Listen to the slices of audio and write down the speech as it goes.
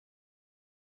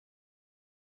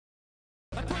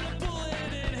I put a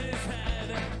bullet in his head.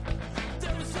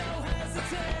 There was no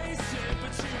hesitation,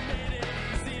 but you made it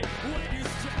easy when you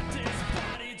strapped his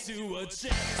body to a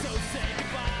chair. So say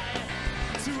goodbye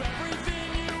to everything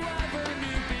you ever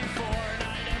knew before, and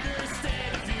I'd understand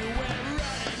if you went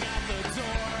running out the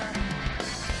door.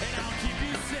 And I'll keep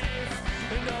you safe,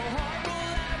 and no harm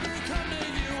will ever come to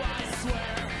you, I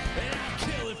swear. And I'll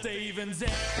kill if they even dare.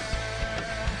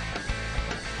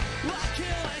 I'll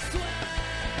kill, I swear.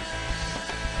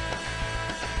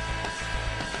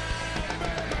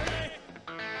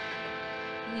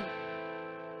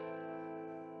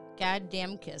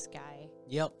 Goddamn Kiss Guy.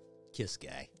 Yep. Kiss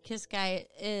Guy. Kiss Guy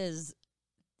is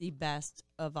the best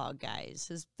of all guys.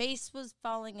 His face was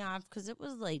falling off because it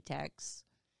was latex.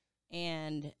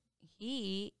 And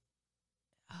he...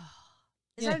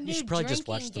 is Yeah, our you new should probably just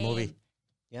drinking watch the game. movie.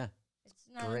 Yeah. It's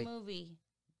not Great. a movie.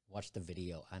 Watch the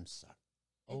video. I'm sorry.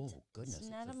 Oh, goodness. It's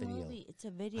not a video. movie. It's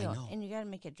a video. know. And you got to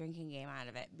make a drinking game out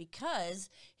of it because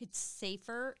it's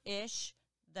safer-ish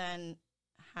than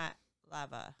Hot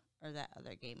Lava or that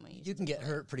other game we used You can to get play.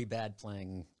 hurt pretty bad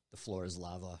playing The Floor is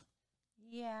Lava.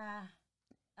 Yeah.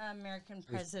 American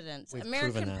Presidents. we've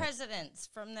American proven that. Presidents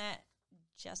from that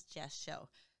Just show.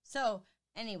 So,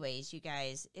 anyways, you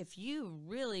guys, if you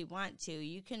really want to,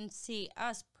 you can see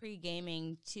us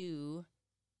pre-gaming to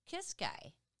Kiss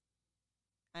Guy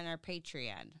on our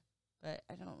Patreon. But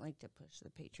I don't like to push the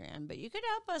Patreon. But you could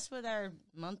help us with our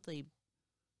monthly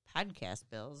podcast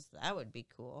bills. That would be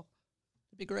cool.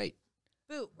 It'd be great.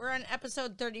 Boo, we're on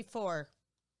episode 34.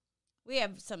 We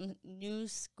have some new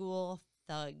school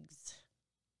thugs.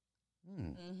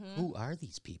 Who are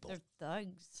these people? They're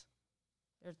thugs.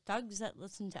 They're thugs that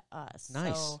listen to us.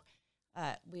 Nice. So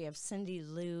we have Cindy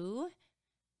Lou, I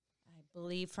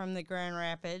believe from the Grand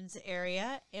Rapids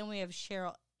area, and we have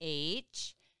Cheryl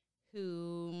H.,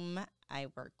 whom I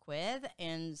work with,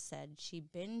 and said she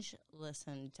binge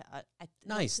listened to us.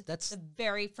 Nice. That's the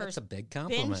very first that's a big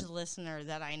compliment. binge listener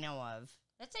that I know of.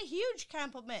 That's a huge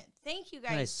compliment. Thank you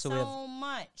guys Nice. So we so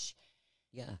much.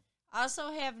 Yeah.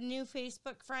 Also have new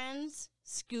Facebook friends,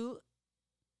 Scoot,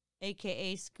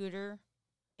 a.k.a. Scooter,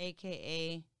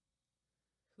 a.k.a.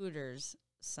 Hooter's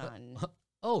son.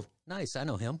 Oh, nice. I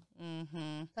know him.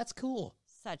 Mm-hmm. That's cool.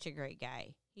 Such a great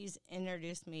guy. He's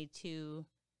introduced me to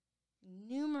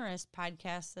numerous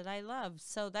podcasts that I love.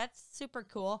 So that's super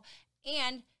cool.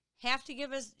 And have to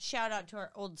give a shout out to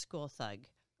our old school thug.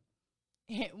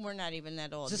 We're not even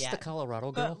that old Is this yet. the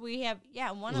Colorado girl? But we have,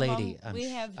 one Lady, of them. We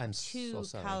have I'm two so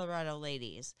sorry. Colorado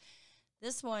ladies.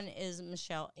 This one is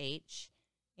Michelle H.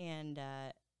 And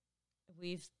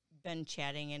we've been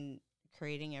chatting and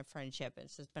creating a friendship.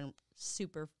 It's just been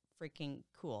super freaking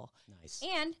cool. Nice.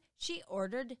 And she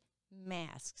ordered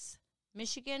masks.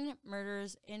 Michigan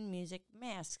Murders in Music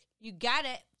masks. You got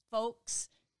it, folks.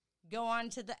 Go on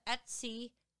to the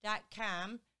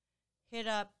Etsy.com, hit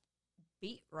up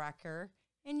BeatRocker,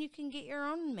 and you can get your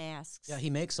own masks. Yeah, he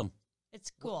makes them.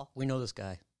 It's cool. We know this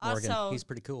guy, Morgan. Also, He's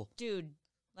pretty cool. Dude,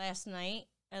 last night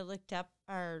I looked up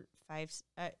our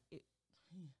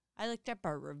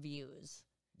reviews.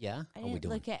 Yeah? I How we didn't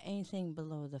doing? look at anything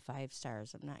below the 5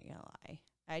 stars. I'm not going to lie.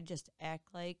 I just act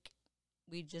like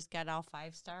we just got all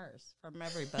 5 stars from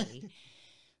everybody.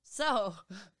 So,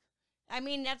 I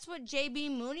mean, that's what J.B.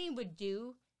 Mooney would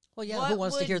do. Well, yeah, What who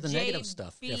wants to would hear the negative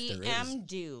stuff if there is? JBM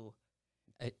do?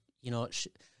 You know,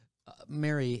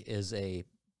 Mary is a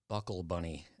buckle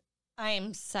bunny. I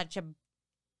am such a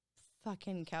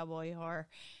fucking cowboy whore.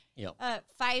 Yep.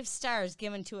 5 stars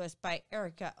given to us by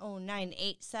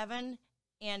Erica0987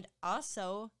 and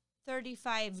also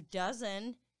 35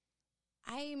 Dozen.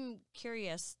 I'm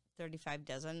curious, 35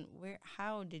 Dozen,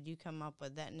 how did you come up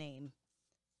with that name?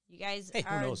 You guys Hey, who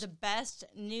are knows? the best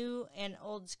new and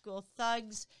old school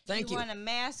thugs. Thank If you. you want a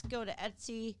mask, go to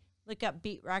Etsy, look up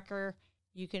BeatRocker.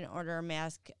 You can order a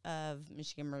mask of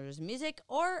Michigan Murders Music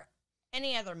or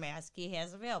any other mask he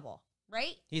has available,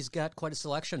 right? He's got quite a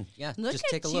selection. Yeah, Look just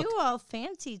at take a you look. all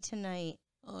fancy tonight,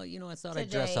 Oh, you know, I thought I'd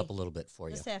dress today, up a little bit for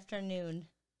you. this afternoon.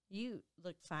 You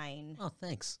look fine. Oh,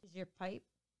 thanks. Is your pipe?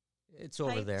 It's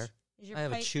over piped? there. Is your I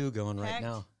have a pipe chew going right packed?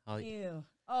 now. Ew.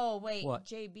 Oh, wait. What?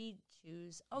 JB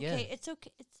chews. Okay, it's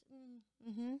okay. It's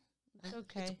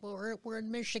okay. We're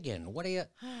in Michigan. What do you...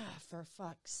 For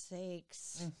fuck's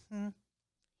sakes.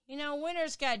 You know,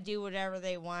 winners got to do whatever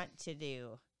they want to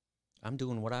do. I'm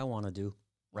doing what I want to do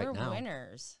right We're now.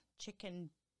 winners. Chicken,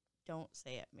 don't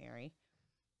say it, Mary.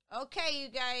 Okay, you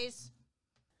guys.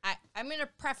 I'm going to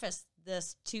preface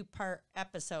this 2-part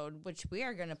episode, which we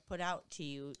are going to put out to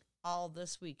you all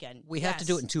this weekend. We have to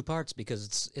do it in 2 parts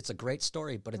because it's a great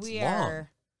story, but it's we long.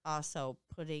 are also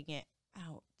putting it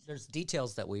out. There's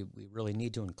details that we really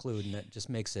need to include, and that just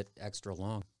makes it extra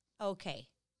long. Okay.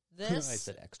 I This.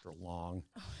 said extra long.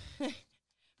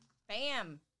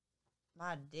 Bam.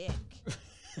 My dick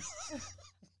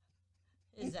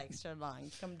is extra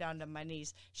long. Come down to my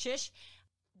knees. Shish.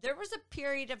 There was a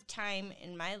period of time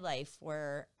in my life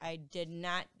where I did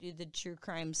not do the true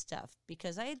crime stuff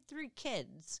because I had 3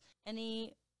 kids.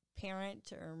 Any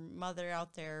parent or mother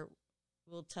out there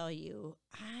will tell you,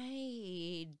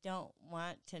 I don't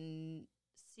want to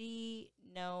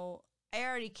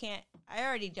I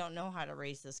already don't know how to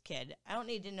raise this kid. I don't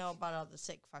need to know about all the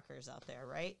sick fuckers out there,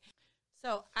 right?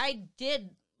 So I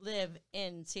did live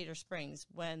in Cedar Springs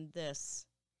when this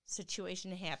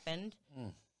situation happened.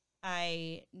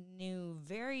 I knew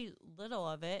very little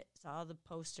of it. Saw the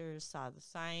posters, saw the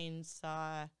signs,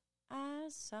 I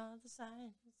saw the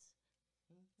signs.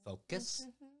 Focus.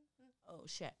 Oh,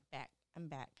 shit. I'm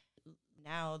back.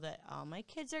 Now that all my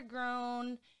kids are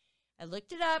grown, I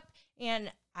looked it up,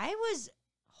 and I was,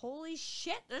 holy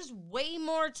shit, there's way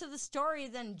more to the story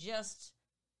than just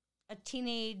a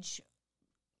teenage,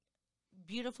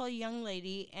 beautiful young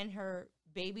lady and her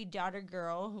baby daughter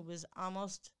girl, who was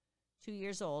almost 2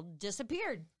 years old,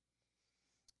 disappeared.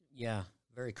 Yeah,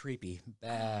 very creepy.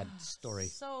 Bad story.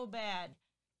 So bad.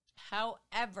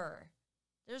 However,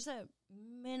 there's a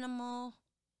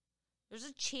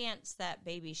chance that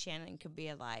baby Shannon could be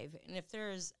alive. And if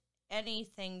there's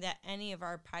anything that any of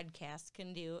our podcasts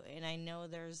can do, and I know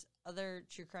there's other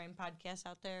true crime podcasts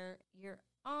out there, you're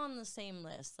on the same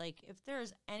list. Like, if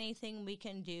there's anything we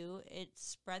can do, it's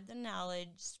spread the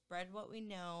knowledge, spread what we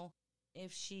know.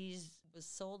 If was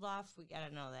sold off, we got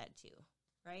to know that too,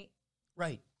 right?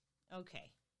 Right.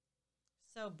 Okay.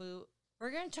 So, Boo,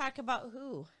 we're going to talk about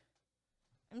who?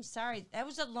 I'm sorry. That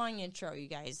was a long intro, you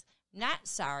guys. Not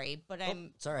sorry, but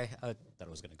I'm... Sorry. I thought it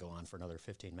was going to go on for another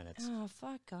 15 minutes. Oh,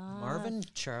 fuck off. Marvin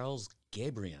Charles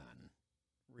Gabrion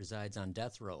resides on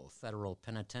death row, federal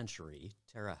penitentiary,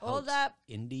 Terre Hold Haute, up.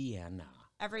 Indiana.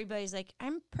 Everybody's like,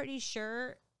 I'm pretty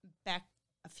sure back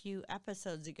a few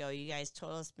episodes ago, you guys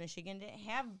told us Michigan didn't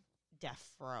have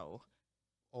death row.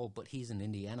 Oh, but he's in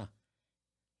Indiana.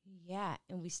 Yeah,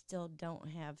 and we still don't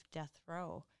have death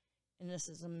row. And this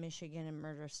is a Michigan and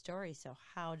murder story, so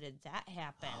how did that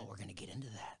happen? Oh, we're going to get into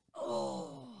that.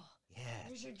 Oh. Yeah.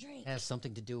 Here's your drink. It has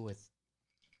something to do with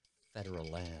federal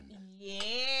land.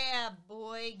 Yeah,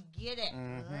 boy, get it.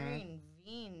 Mhm.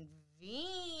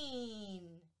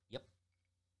 Veen. Yep.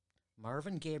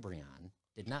 Marvin Gabrion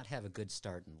did not have a good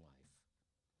start in life.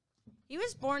 He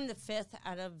was born the 5th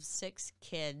out of 6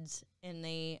 kids, and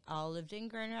they all lived in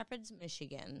Grand Rapids,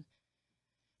 Michigan.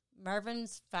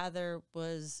 Marvin's father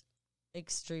was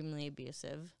extremely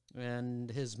abusive. And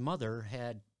his mother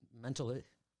had mental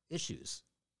issues.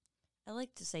 I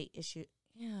like to say issue.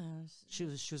 Yeah. She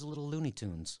was a little Looney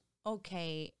Tunes.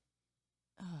 Okay.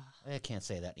 I can't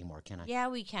say that anymore, can I? Yeah,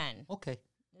 we can. Okay.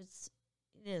 It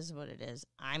is what it is.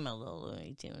 I'm a little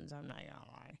Looney Tunes. I'm not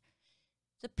gonna lie.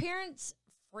 The parents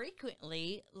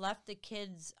frequently left the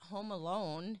kids home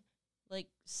alone, like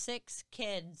 6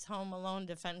 kids home alone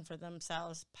to fend for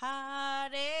themselves.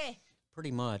 Party.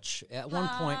 Pretty much. At one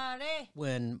point,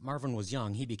 when Marvin was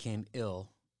young, he became ill,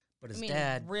 but his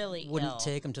dad really wouldn't ill.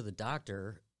 take him to the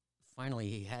doctor. Finally,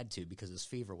 he had to because his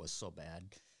fever was so bad.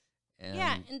 And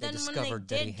yeah, and then when they did,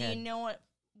 do you had, know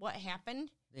what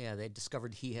happened? Yeah, they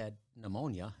discovered he had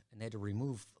pneumonia, and they had to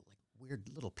remove like weird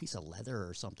little piece of leather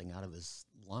or something out of his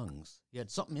lungs. He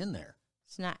had something in there.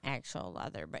 It's not actual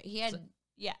leather, but he had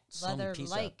some leather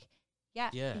piece like.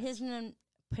 Yeah. His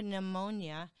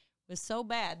pneumonia was so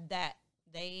bad that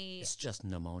they It's just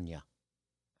pneumonia.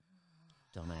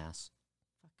 Dumbass.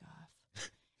 fuck off.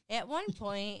 At one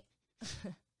point,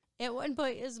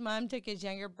 his mom took his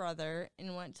younger brother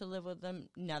and went to live with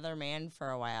another man for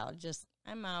a while. Just,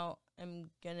 I'm out. I'm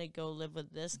going to go live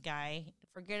with this guy.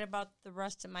 Forget about the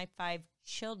rest of my 5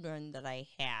 children that I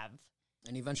have.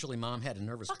 And eventually, Mom had a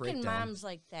nervous Fucking breakdown. moms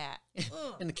like that.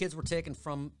 Ugh. And the kids were taken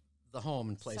from the home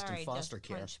and placed Sorry, in foster just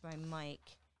care. punched my mic.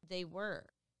 They were.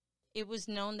 It was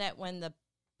known that when the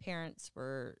parents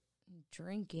were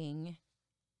drinking,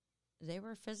 they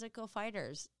were physical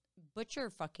fighters. Butcher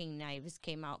fucking knives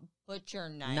came out. Butcher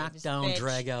knives. Knockdown, bitch.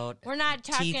 drag out. We're not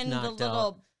teeth talking the knocked little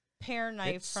out. pear knife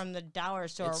It's- from the dollar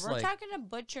store. it's We're like talking a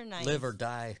butcher knife. Live or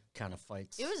die kind of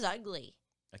fights. It was ugly.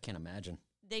 I can't imagine.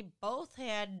 They both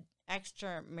had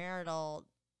extramarital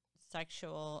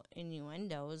sexual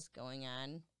innuendos going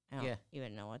on. I don't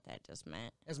even know what that just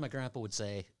meant. As my grandpa would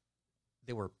say,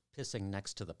 they were pissing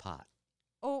next to the pot.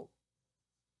 Oh,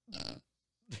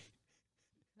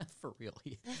 For real.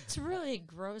 that's really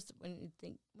gross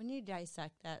when you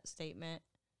dissect that statement.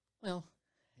 Well,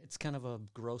 It's kind of a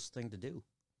gross thing to do.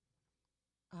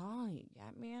 Oh, you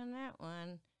got me on that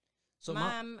one. So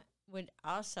Mom would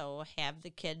also have the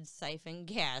kids siphon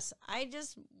gas. I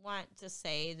just want to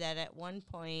say that at one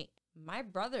point, my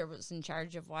brother was in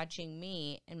charge of watching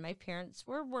me, and my parents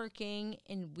were working,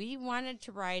 and we wanted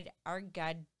to ride our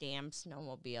goddamn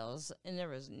snowmobiles, and there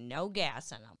was no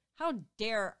gas in them. How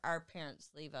dare our parents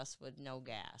leave us with no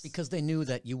gas? because they knew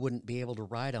that you wouldn't be able to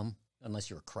ride them unless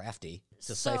you were crafty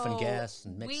to siphon gas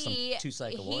and mix some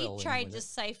two-cycle oil. He tried to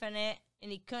siphon it,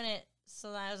 and he couldn't.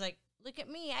 So I was like, look at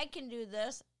me. I can do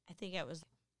this. I think I was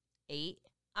 8.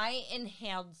 I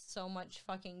inhaled so much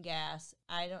fucking gas.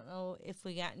 I don't know if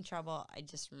we got in trouble. I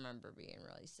just remember being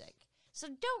really sick. So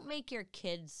don't make your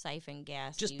kids siphon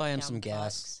gas. Just buy them some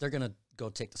gas. They're going to go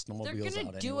take the snowmobiles out anyway. They're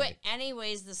going to do it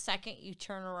anyways the second you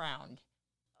turn around.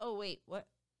 Oh, wait, what?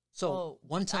 So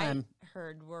one time, I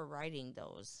heard we're riding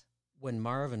those. when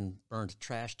Marvin burned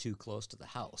trash too close to the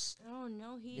house, Oh,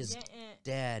 no, his didn't.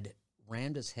 dad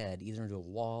rammed his head either into a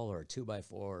wall or a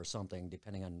 2x4 or something,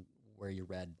 depending on where you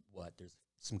read what. There's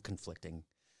some conflicting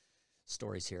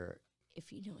stories here.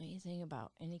 If you know anything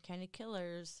about any kind of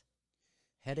killers,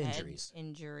 Head injuries.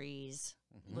 Injuries.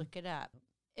 Mhm. Look it up.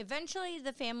 Eventually,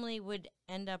 the family would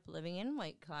end up living in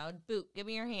White Cloud. Boot, give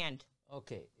me your hand.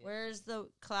 Okay. Where's the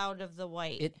cloud of the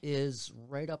white? It is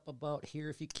right up about here.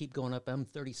 If you keep going up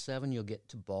M37, you'll get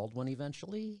to Baldwin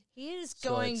eventually. He is So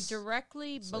going it's-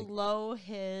 directly it's like- below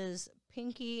his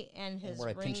pinky and his where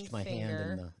I ring pinched my finger,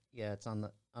 hand in the it's on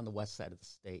the west side of the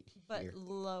state. but here.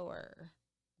 lower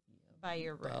by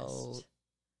your About- wrist.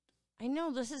 I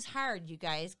know this is hard, you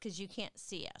guys, because you can't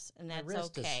see us, and My that's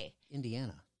wrist is okay.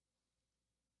 Indiana.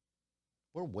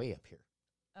 We're way up here.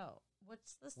 Oh,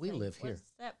 what's this? We thing? live here.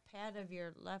 What's that pad of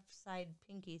your left side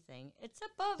pinky thing? It's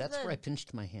above. That's the... where I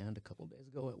pinched my hand a couple days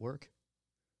ago at work.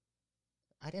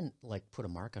 I didn't put a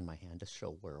mark on my hand to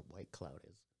show where White Cloud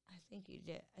is. I think you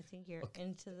did. I think you're Okay.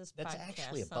 into this That's podcast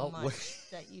actually so about much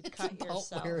where that you it's cut about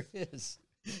yourself. where it is.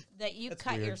 That you That's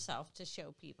cut weird. yourself to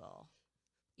show people,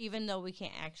 even though we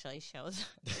can't actually show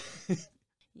them.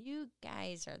 You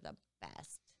guys are the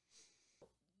best.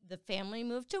 The family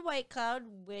moved to White Cloud,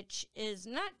 which is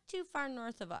not too far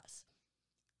north of us.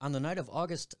 On the night of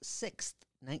August 6th,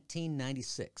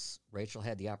 1996, Rachel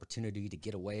had the opportunity to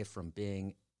get away from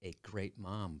being a great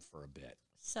mom for a bit.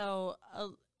 So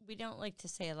we don't like to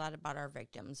say a lot about our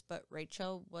victims, but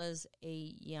Rachel was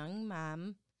a young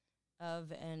mom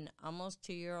of an almost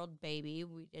 2-year-old baby.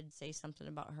 We did say something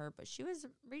about her, but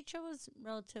Rachel was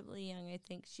relatively young. I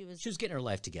think she was She was getting her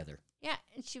life together. Yeah,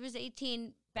 and she was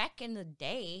 18 back in the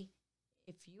day.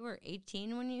 If you were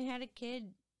 18 when you had a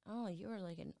kid, oh, you were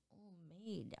like an old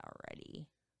maid already.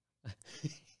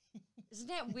 Isn't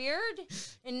that weird?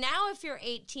 And now if you're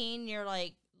 18, you're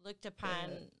like looked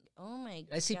upon, oh my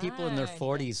God. I see people in their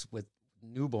 40s with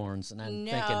newborns, and I'm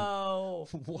No.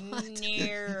 thinking, what?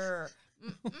 Near.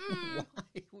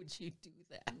 Why would you do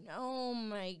that? Oh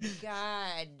my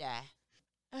God.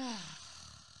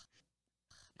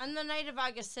 On the night of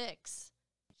August 6th,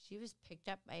 she was picked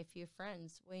up by a few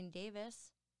friends. Wayne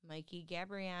Davis, Mikey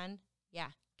Gabrion. Yeah,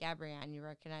 Gabrion, you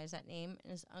recognize that name?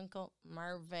 And his uncle,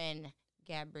 Marvin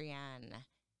Gabrion.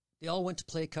 They all went to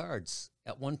play cards.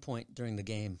 At one point during the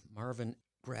game, Marvin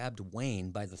grabbed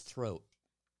Wayne by the throat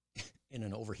in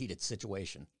an overheated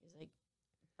situation. He's like,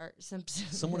 Bart Simpson.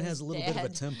 Someone has a little bit of a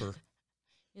temper.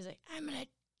 He's like, I'm going to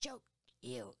choke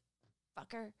you,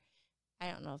 fucker. I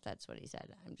don't know if that's what he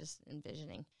said. I'm just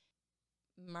envisioning.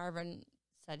 Marvin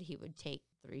said he would take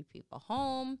 3 people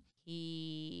home.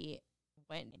 He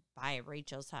went by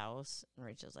Rachel's house, and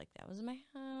Rachel's like, that was my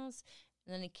house.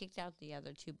 And then he kicked out the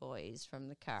other 2 boys from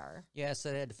the car. Yeah,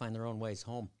 so they had to find their own ways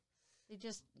home. They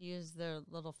just used their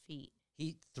little feet.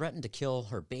 He threatened to kill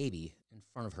her baby in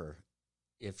front of her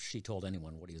if she told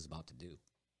anyone what he was about to do.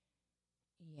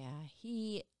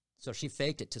 Yeah, So she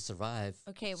faked it to survive.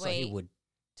 Okay, so he would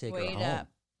take her home. up.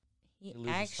 He You lose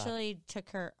your stop. actually took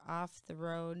her off the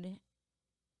road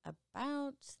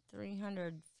about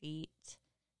 300 feet,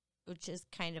 which is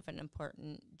kind of an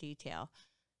important detail.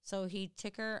 So he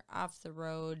took her off the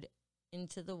road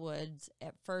into the woods.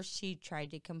 At first, she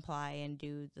tried to comply and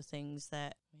do the things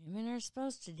that women are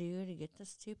supposed to do to get the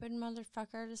stupid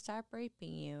motherfucker to stop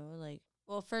raping you.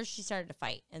 Well, first she started to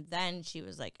fight, and then she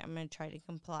was like, I'm going to try to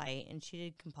comply, and she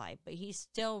did comply. But he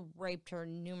still raped her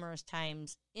numerous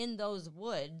times in those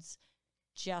woods,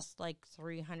 just like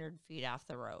 300 feet off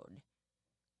the road,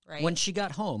 right? When she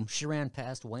got home, she ran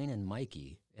past Wayne and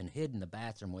Mikey and hid in the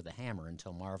bathroom with a hammer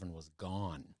until Marvin was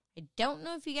gone. I don't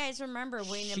know if you guys remember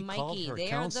Wayne She and called Mikey. her They are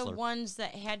counselor. the ones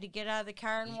that had to get out of the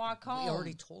car and walk home. We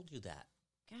already told you that.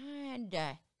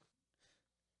 God.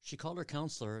 She called her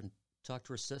counselor and talked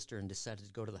to her sister and decided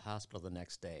to go to the hospital the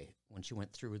next day when she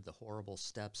went through the horrible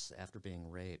steps after being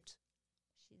raped.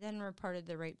 She then reported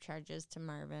the rape charges to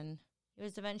Marvin. He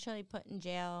was eventually put in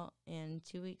jail, and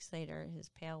 2 weeks later, his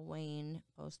pal Wayne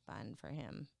post bond for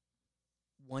him.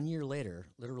 1 year later,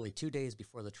 literally 2 days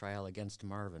before the trial against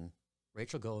Marvin,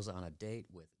 Rachel goes on a date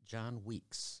with John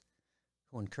Weeks,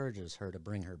 who encourages her to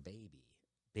bring her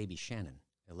baby Shannon,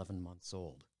 11 months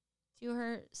old. To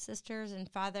her sisters and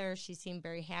father, she seemed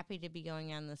very happy to be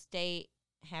going on this date,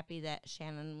 happy that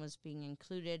Shannon was being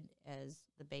included, as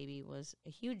the baby was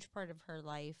a huge part of her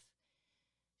life.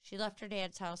 She left her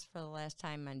dad's house for the last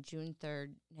time on June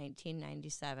 3rd,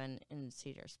 1997, in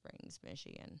Cedar Springs,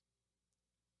 Michigan.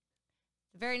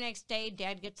 The very next day,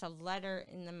 Dad gets a letter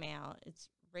in the mail. It's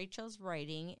Rachel's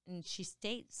writing, and she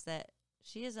states that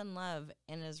she is in love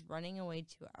and is running away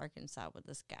to Arkansas with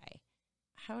this guy.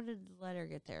 How did the letter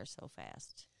get there so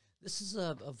fast? This is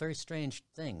a very strange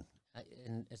thing,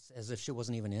 and it's as if she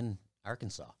wasn't even in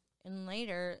Arkansas. And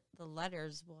later, the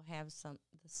letters will have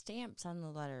the stamps on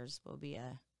the letters will be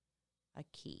a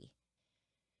key.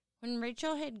 When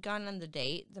Rachel had gone on the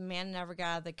date, the man never got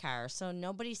out of the car, so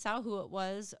nobody saw who it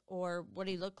was or what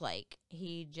he looked like.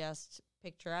 He just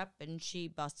picked her up, and she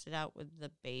busted out with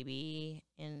the baby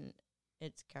in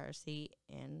its car seat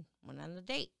and went on the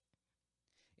date.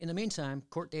 In the meantime,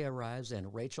 court day arrives,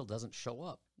 and Rachel doesn't show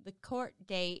up. The court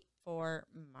date for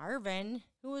Marvin,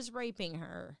 who was raping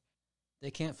her. They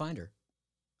can't find her.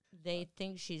 They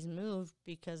think she's moved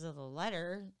because of the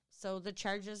letter, so the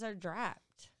charges are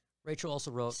dropped. Rachel also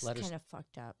wrote letters. Kind of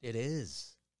fucked up. It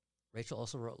is. Rachel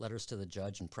also wrote letters to the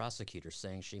judge and prosecutor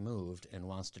saying she moved and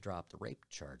wants to drop the rape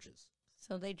charges.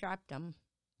 So they dropped them.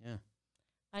 Yeah.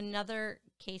 Another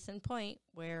case in point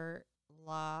where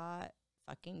law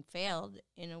fucking failed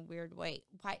in a weird way.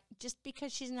 Why? Just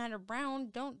because she's not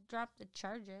around, don't drop the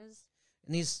charges.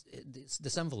 And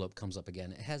this envelope comes up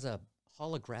again. It has a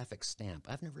holographic stamp.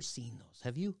 I've never seen those.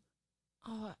 Have you?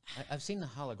 Oh, I've seen the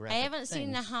holographic. I haven't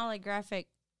seen the things. holographic.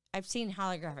 I've seen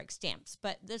holographic stamps,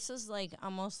 but this is like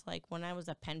almost like when I was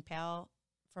a pen pal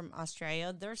from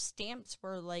Australia. Their stamps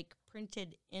were like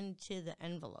printed into the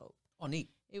envelope. Oh, neat.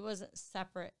 It wasn't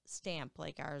separate stamp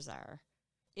like ours are.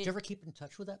 Did you ever keep in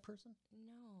touch with that person?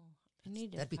 No, I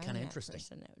need to. That'd be find kind of that interesting.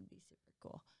 person. That would be super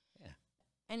cool. Yeah.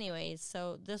 Anyways,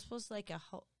 so this was like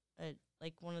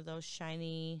like one of those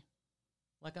shiny,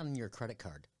 Like on your credit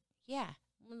card. yeah,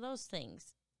 one of those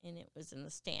things, and it was in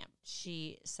the stamp.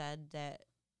 She said that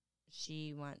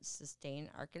she wants to stay in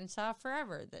Arkansas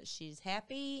forever, that she's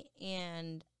happy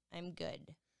and I'm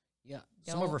good. Yeah.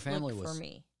 Some of Don't her family look was for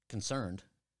me. concerned.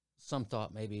 Some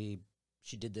thought maybe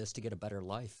she did this to get a better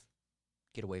life,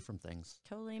 get away from things.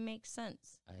 Totally makes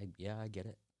sense. I get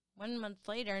it. 1 month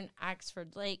later in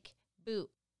Oxford Lake, boot,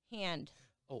 hand,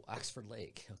 Oh, Oxford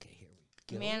Lake. Okay, here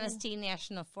we go. Manistee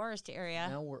National Forest area.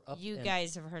 Now we're up You and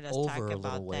guys have heard us over talk a little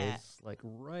about ways, that. like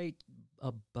right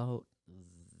about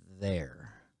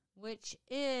there. Which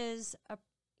is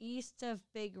east of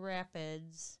Big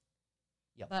Rapids,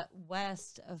 Yep. but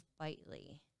west of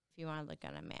Bitely, if you want to look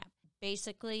on a map.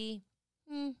 Basically,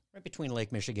 Right between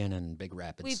Lake Michigan and Big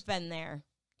Rapids. we've been there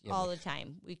Yeah, all the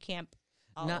time. We camp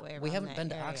all the way around we haven't that been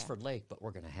to area. Oxford Lake, but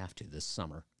we're going to have to this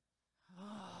summer.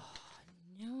 Oh,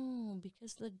 no,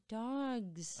 because the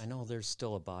dogs. I know there's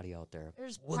still a body out there.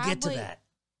 There's We'll get to probably- that.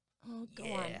 Oh, go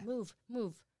Yeah. on.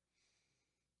 Move.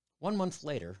 1 month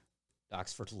later,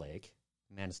 Oxford Lake,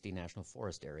 Manistee National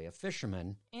Forest area,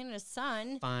 fishermen And a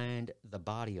son. find the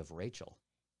body of Rachel.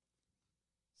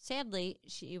 Sadly,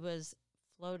 she was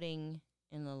floating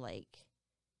in the lake.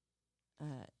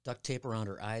 Duct tape around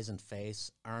her eyes and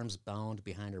face, arms bound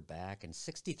behind her back, and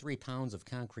 63 pounds of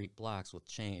concrete blocks with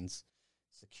chains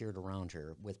secured around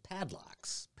her with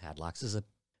padlocks. Padlocks is a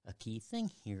key thing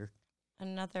here.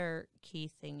 Another key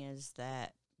thing is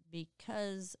that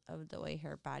because of the way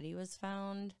her body was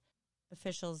found,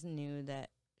 officials knew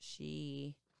that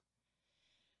she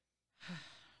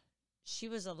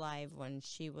was alive when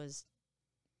she was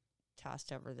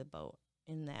tossed over the boat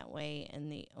in that way,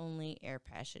 and the only air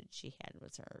passage she had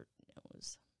was her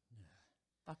nose.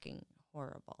 Fucking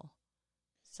horrible.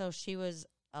 So she was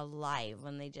alive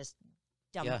when they just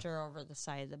dumped her over the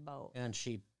side of the boat. And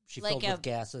she Like filled a with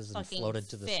gases and Fucking floated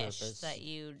to the fish surface. that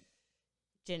you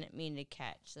didn't mean to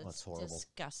catch. That's horrible.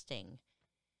 disgusting.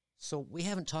 So we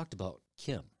haven't talked about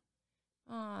Kim.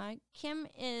 Kim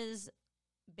is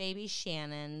baby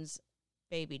Shannon's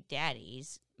baby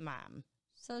daddy's mom.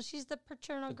 So she's the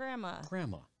paternal grandma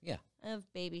Grandma, yeah.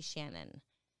 of baby Shannon.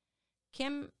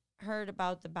 Kim heard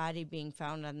about the body being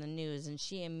found on the news, and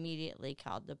she immediately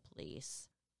called the police.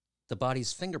 The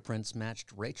body's fingerprints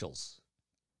matched Rachel's.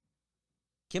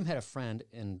 Kim had a friend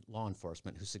in law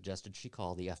enforcement who suggested she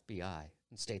call the FBI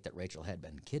and state that Rachel had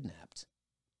been kidnapped.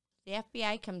 The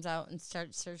FBI comes out and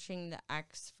starts searching the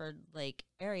Oxford Lake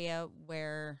area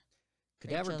where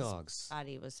Cadaver Rachel's dogs.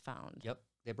 body was found. Yep.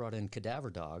 They brought in cadaver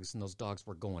dogs, and those dogs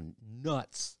were going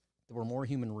nuts. There were more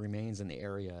human remains in the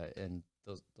area, and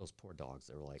those poor dogs,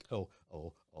 they were like, oh,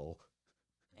 oh, oh.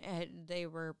 And they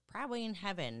were probably in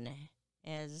heaven,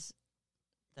 as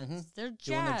that's their job.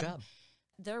 Doing their job.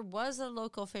 There was a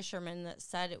local fisherman that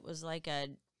said it was like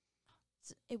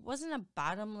it wasn't a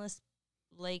bottomless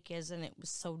lake as in it was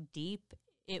so deep.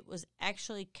 It was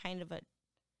actually kind of a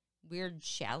weird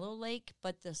shallow lake,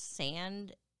 but the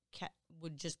sand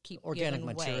would just keep Organic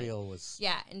giving material away. was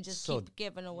And just so, keep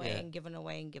giving away yeah. and giving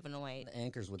away and giving away. The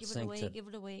anchors would Give it sink away, to... give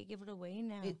it away, give it away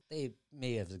now. They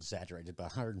may have exaggerated, but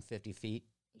 150 feet.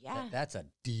 Yeah. That's a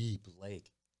deep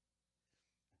lake.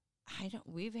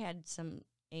 We've had some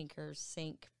anchors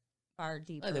sink far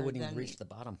deeper They wouldn't than even reach the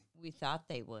bottom. we thought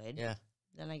they would. Yeah.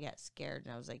 Then I got scared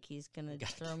and I was like, he's going to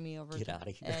throw me over get the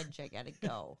outta here. edge. I got to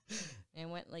go. And I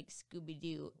went like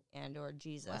Scooby-Doo and or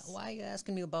Jesus. Why are you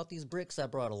asking me about these bricks I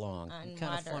brought along? On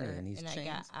Kind of water, funny. And these and chains.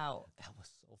 I got out. That was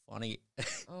so funny.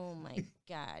 Oh my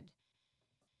God.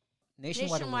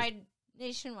 Nationwide.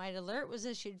 Nationwide alert was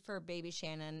issued for baby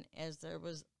Shannon as there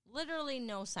was literally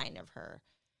no sign of her.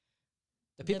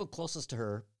 The people closest to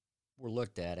her were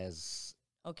looked at as...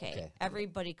 Okay.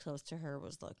 Everybody close to her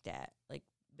was looked at. Like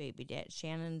baby dad,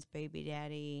 Shannon's baby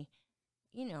daddy.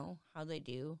 You know how they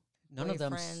do. None of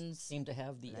them Boyfriends. seemed to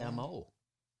have the MO.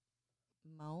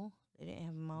 Mo? They didn't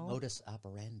have Mo? Modus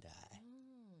operandi.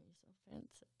 Oh, you're so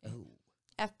fancy. Oh.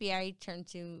 FBI turned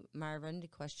to Marvin to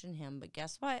question him, but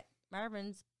guess what?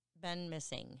 Marvin's been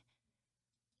missing.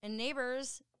 And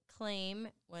neighbors claim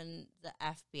when the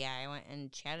FBI went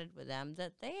and chatted with them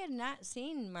that they had not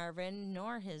seen Marvin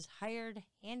nor his hired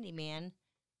handyman,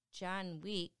 John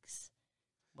Weeks,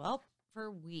 well,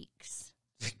 for weeks.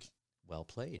 Well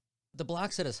played. The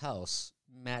blocks at his house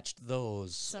matched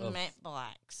those Cement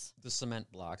blocks. The cement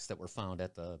blocks that were found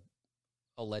at the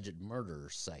alleged murder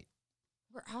site.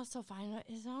 We're also finding out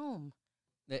his home.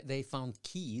 They found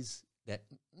keys that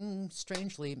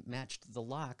strangely matched the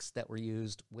locks that were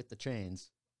used with the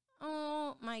chains.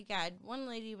 Oh, my God. One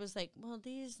lady was like, well,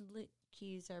 these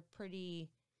keys are pretty,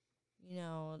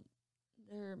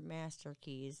 they're master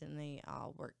keys, and they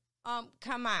all work.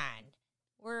 Come on.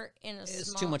 We're in a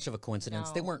It's too much of a coincidence.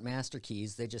 No. They weren't master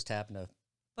keys. They just happened to...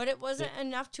 But it wasn't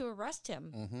enough to arrest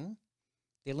him. Mm-hmm.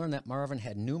 They learned that Marvin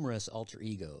had numerous alter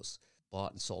egos,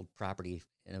 bought and sold property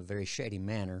in a very shady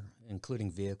manner,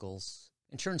 including vehicles,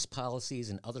 insurance policies,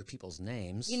 and other people's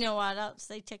names. You know what else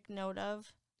they took note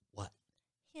of? What?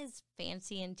 His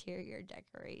fancy interior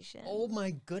decoration. Oh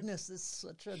my goodness, this is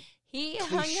such a He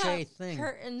cliche hung up thing.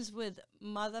 curtains with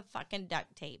motherfucking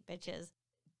duct tape, bitches.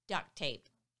 Duct tape.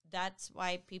 That's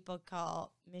why people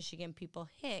call Michigan people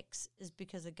hicks, is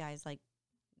because of guys like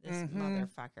this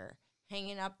motherfucker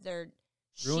hanging up their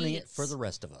ruining sheets. it for the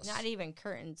rest of us. Not even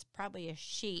curtains, probably a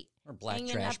sheet. Or black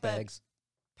hanging trash up a bags.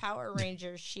 Power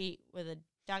Ranger sheet with a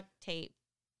duct tape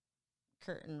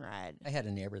curtain rod. I had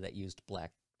a neighbor that used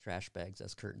black trash bags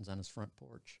as curtains on his front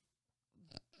porch.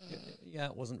 Yeah,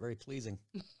 it wasn't very pleasing.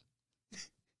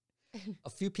 A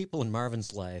few people in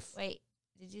Marvin's life. Wait,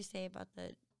 did you say about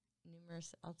the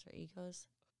numerous alter egos?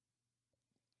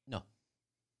 No.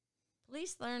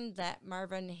 Police learned that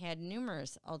Marvin had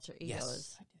numerous alter egos,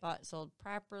 Yes, I did. bought, sold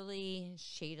properly,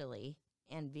 shadily,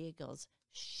 and vehicles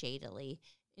shadily,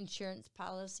 insurance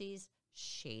policies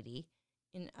shady,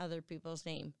 in other people's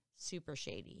name super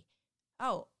shady.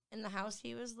 Oh, and the house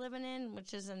he was living in,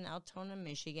 which is in Altona,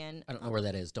 Michigan. I don't know where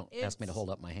that is. Don't ask me to It's- hold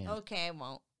up my hand. Okay, I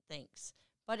won't. Thanks.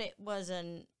 But it was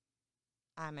an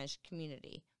Amish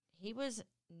community. He was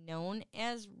known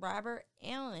as Robert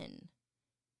Allen.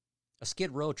 A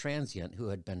Skid Row transient who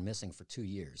had been missing for 2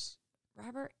 years.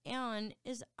 Robert Allen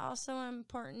is also an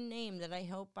important name that I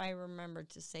hope I remember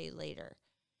to say later.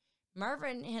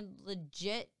 Marvin had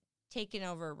legit taken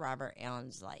over Robert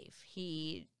Allen's life.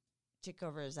 He took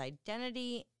over his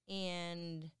identity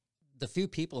and The few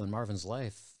people in Marvin's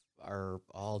life are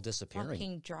all disappearing.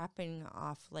 fucking dropping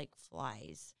off like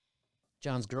flies.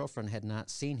 John's girlfriend had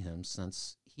not seen him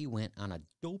since he went on a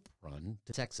dope run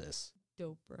to Texas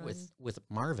Dope run. with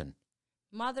Marvin.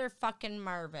 Motherfucking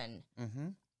Marvin. Mm-hmm.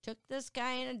 Took this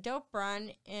guy in a dope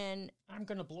run, and I'm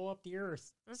going to blow up the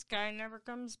earth. this guy never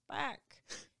comes back.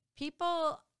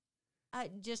 People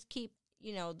just keep,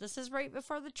 this is right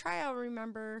before the trial,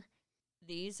 remember?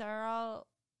 These are all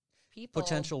people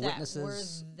Potential that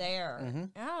witnesses. were there.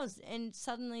 Mhm. And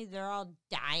suddenly they're all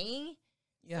dying.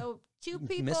 Yeah. So two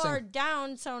people Missing. are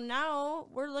down, so now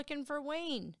we're looking for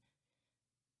Wayne.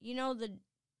 You know, the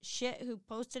shit who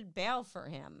posted bail for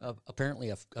him.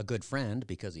 Apparently a good friend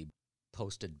because he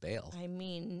posted bail. I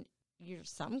mean, you're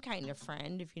some kind of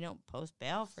friend if you don't post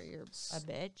bail for a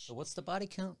bitch. So what's the body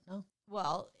count now?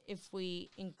 Well, if we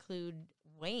include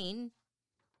Wayne,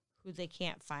 who they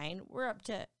can't find, we're up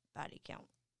to body count.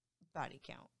 Body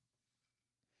count.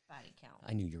 Body count.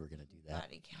 I knew you were going to do that.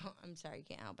 Body count. I'm sorry,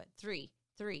 can't help it. Three.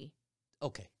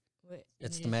 Okay. What,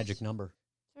 It's the magic number.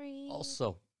 3.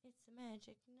 Also, It's the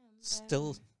magic number.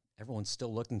 still, everyone's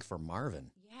still looking for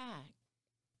Marvin. Yeah.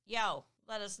 Yo,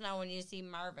 let us know when you see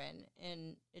Marvin.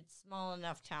 And it's small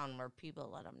enough town where people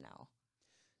let him know.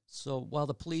 So while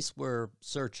the police were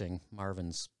searching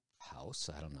Marvin's house,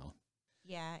 I don't know.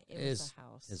 Yeah, it was a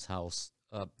house. His house.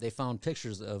 They found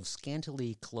pictures of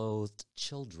scantily clothed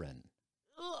children.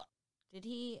 Ugh. Did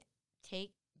he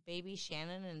take baby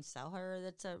Shannon and sell her?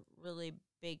 That's a really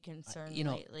big concern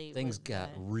lately. Things got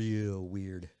real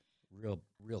weird, real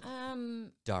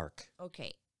dark.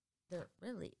 Okay, there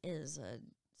really is a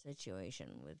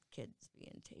situation with kids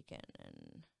being taken,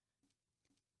 and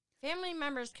family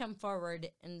members come forward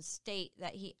and state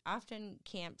that he often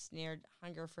camps near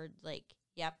Hungerford Lake.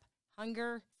 Yep,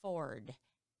 Hungerford.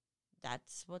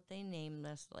 That's what they named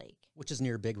this lake. Which is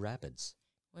near Big Rapids.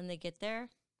 When they get there,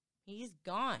 he's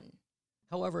gone.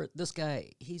 However, this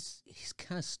guy, he's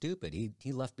kind of stupid.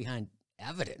 He left behind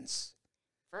evidence.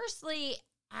 Firstly,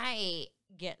 I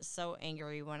get so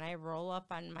angry when I roll up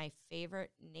on my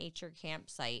favorite nature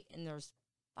campsite and there's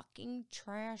fucking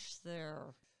trash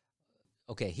there.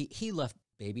 Okay, he left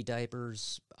baby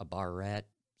diapers, a barrette,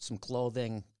 some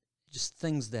clothing, just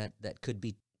things that could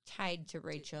be Tied to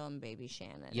Rachel and baby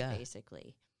Shannon, Yeah.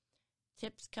 basically.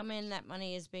 Tips come in that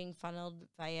money is being funneled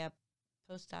via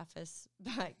post office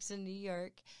box in New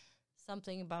York.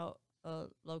 Something about a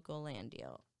local land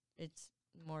deal. It's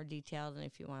more detailed, and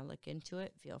if you want to look into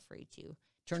it, feel free to.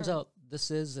 Turns out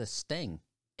this is a sting.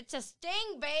 It's a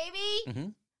sting, baby! Mm-hmm.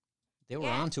 They were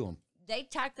Yeah. onto him. They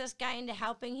talked this guy into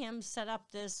helping him set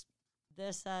up this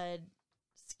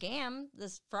scam,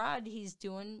 this fraud he's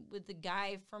doing with the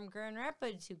guy from Grand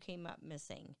Rapids who came up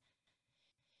missing.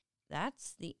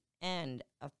 That's the end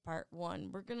of part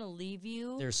 1. We're going to leave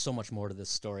you. There's so much more to this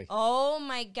story. Oh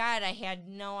my God, I had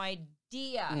no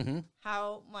idea Mhm.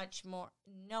 how much more.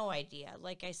 No idea.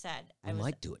 Like I said, I I was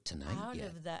might do it tonight. out Yeah.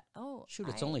 of the. Oh, Shoot,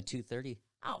 it's only 2:30.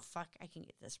 Oh, fuck, I can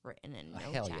get this written in no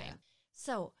hell time. yeah.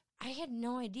 So I had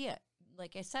no idea.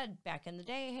 Like I said, back in the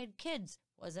day, I had kids.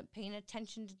 Wasn't paying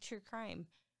attention to true crime.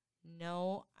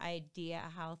 No idea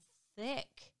how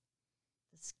thick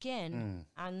the skin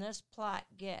on this plot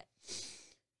gets.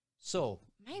 So,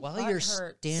 My while butt you're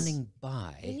hurts. standing We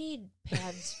by... need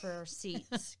pads for our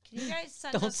seats. Can you guys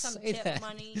send Don't us some say tip that.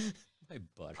 money? My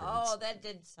butt hurts. Oh,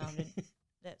 that sounded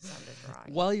wrong.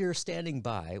 While you're standing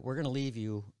by, we're going to leave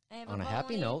you I have on a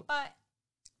happy bony note butt,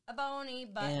 a bony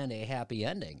butt. and a happy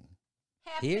ending.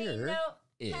 Happy Here note,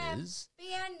 is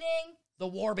happy ending. The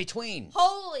War Between.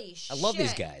 Holy shit! I love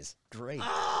these guys. Great.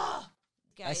 Oh,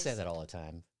 I say that all the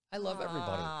time. I love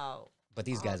everybody. Oh, But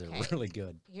these guys okay. are really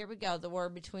good. here we go. The War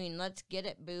Between. Let's get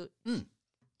it, Boot. Mm.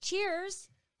 Cheers.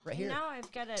 Right And here. now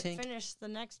I've got to Tink. finish the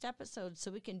next episode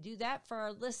so we can do that for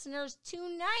our listeners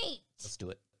tonight. Let's do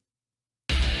it.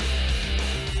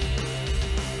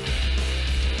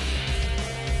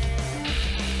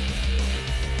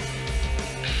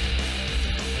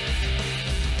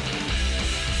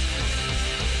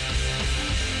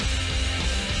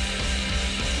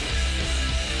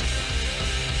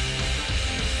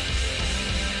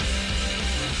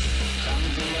 Time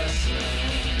is a lesson,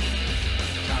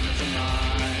 time is a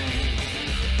mind,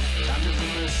 time is a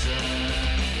listen,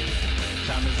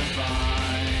 time is a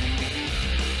find.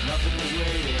 Nothing is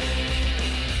waiting,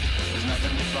 there's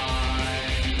nothing to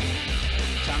find.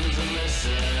 Time is a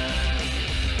listen,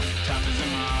 time is a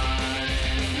mind.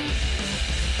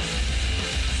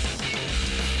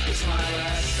 It's my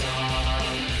last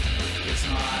song, it's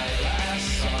my last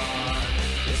song,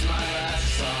 it's my last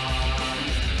song.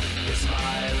 It's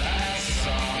my last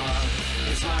song.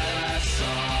 It's my last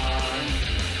song.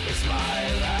 It's my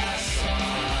last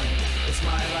song. It's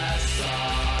my last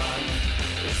song.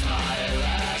 It's my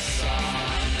last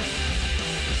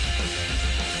song.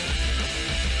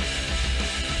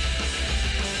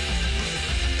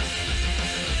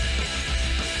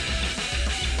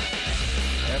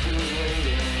 Everyone's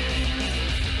waiting.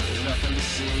 There's nothing to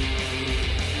see.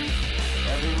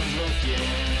 Everyone's looking.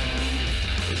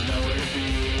 There's nowhere to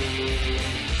be.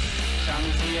 Time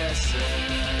is the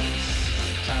essence.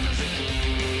 Time is the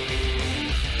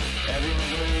key.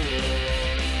 Everyone's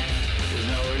waiting. There's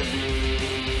nowhere to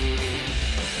be.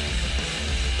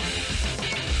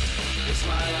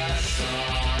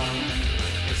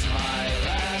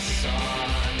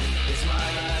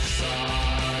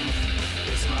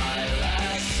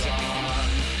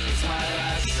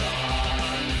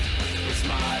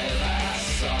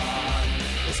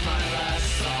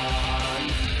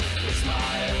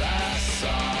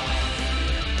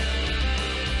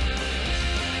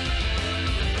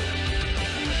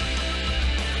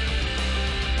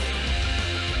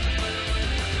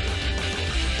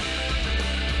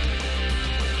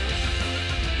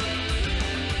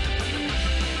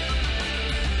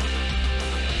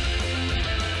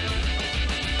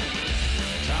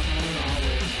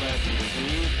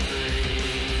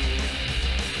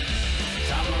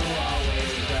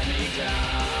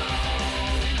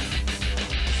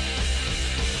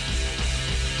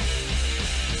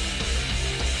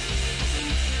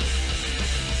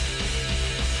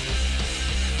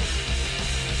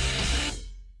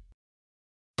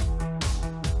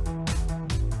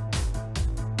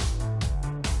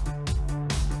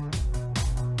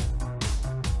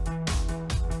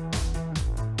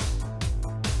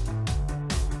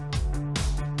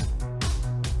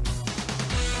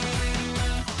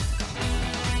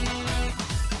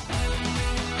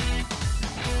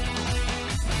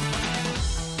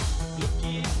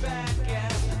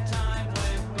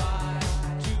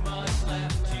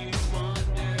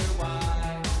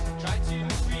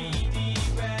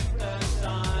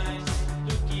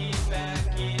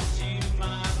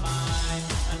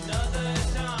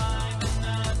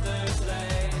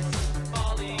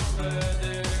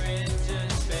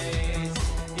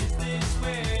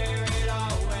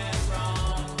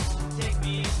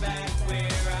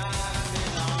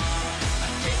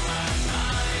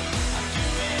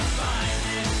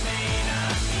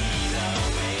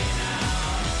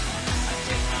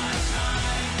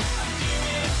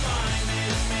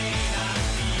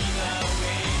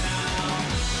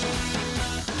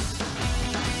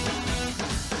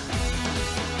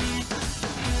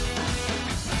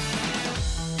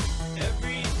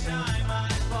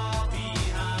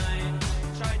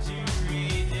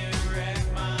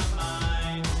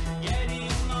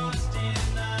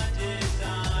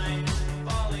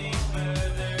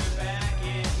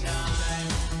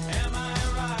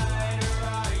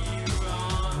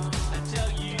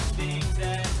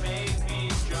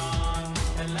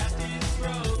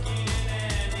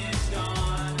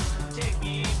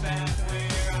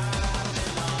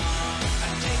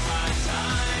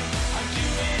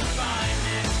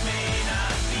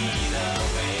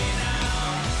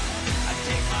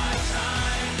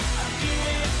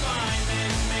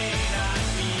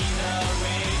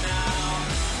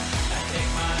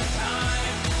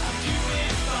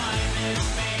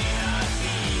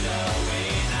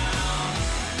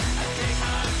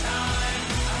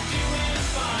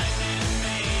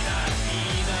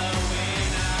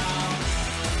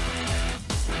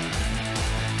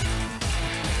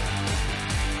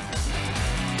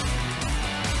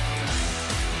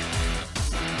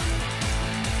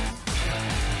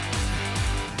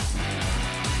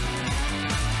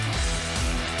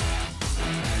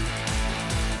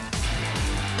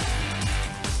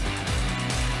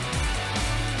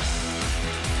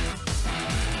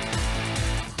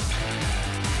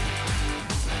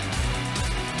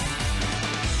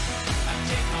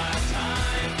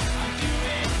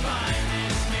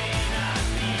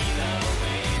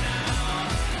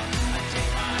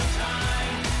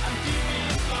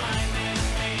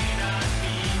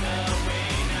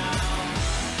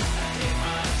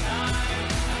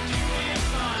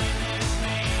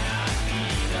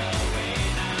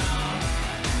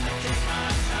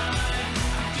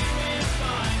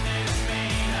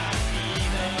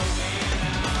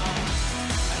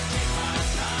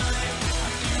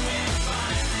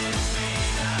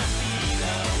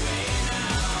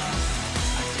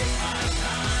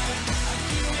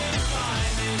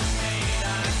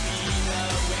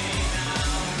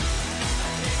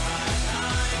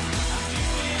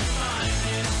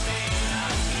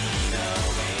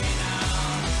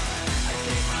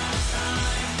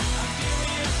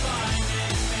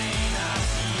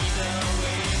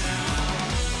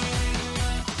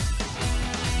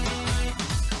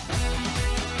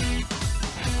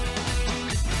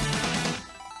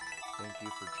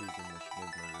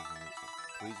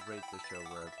 show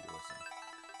wherever you listen.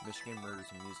 Michigan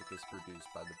Murders and Music is produced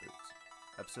by The Boots.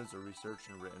 Episodes are researched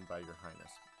and written by Your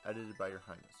Highness. Edited by Your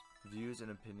Highness. Views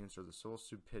and opinions are the sole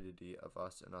stupidity of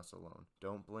us and us alone.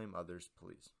 Don't blame others,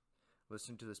 please.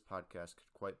 Listening to this podcast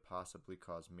could quite possibly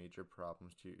cause major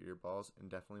problems to your earballs and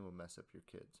definitely will mess up your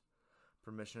kids.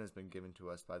 Permission has been given to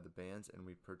us by the bands, and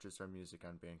we purchase our music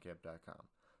on Bandcamp.com.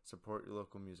 Support your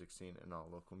local music scene and all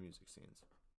local music scenes.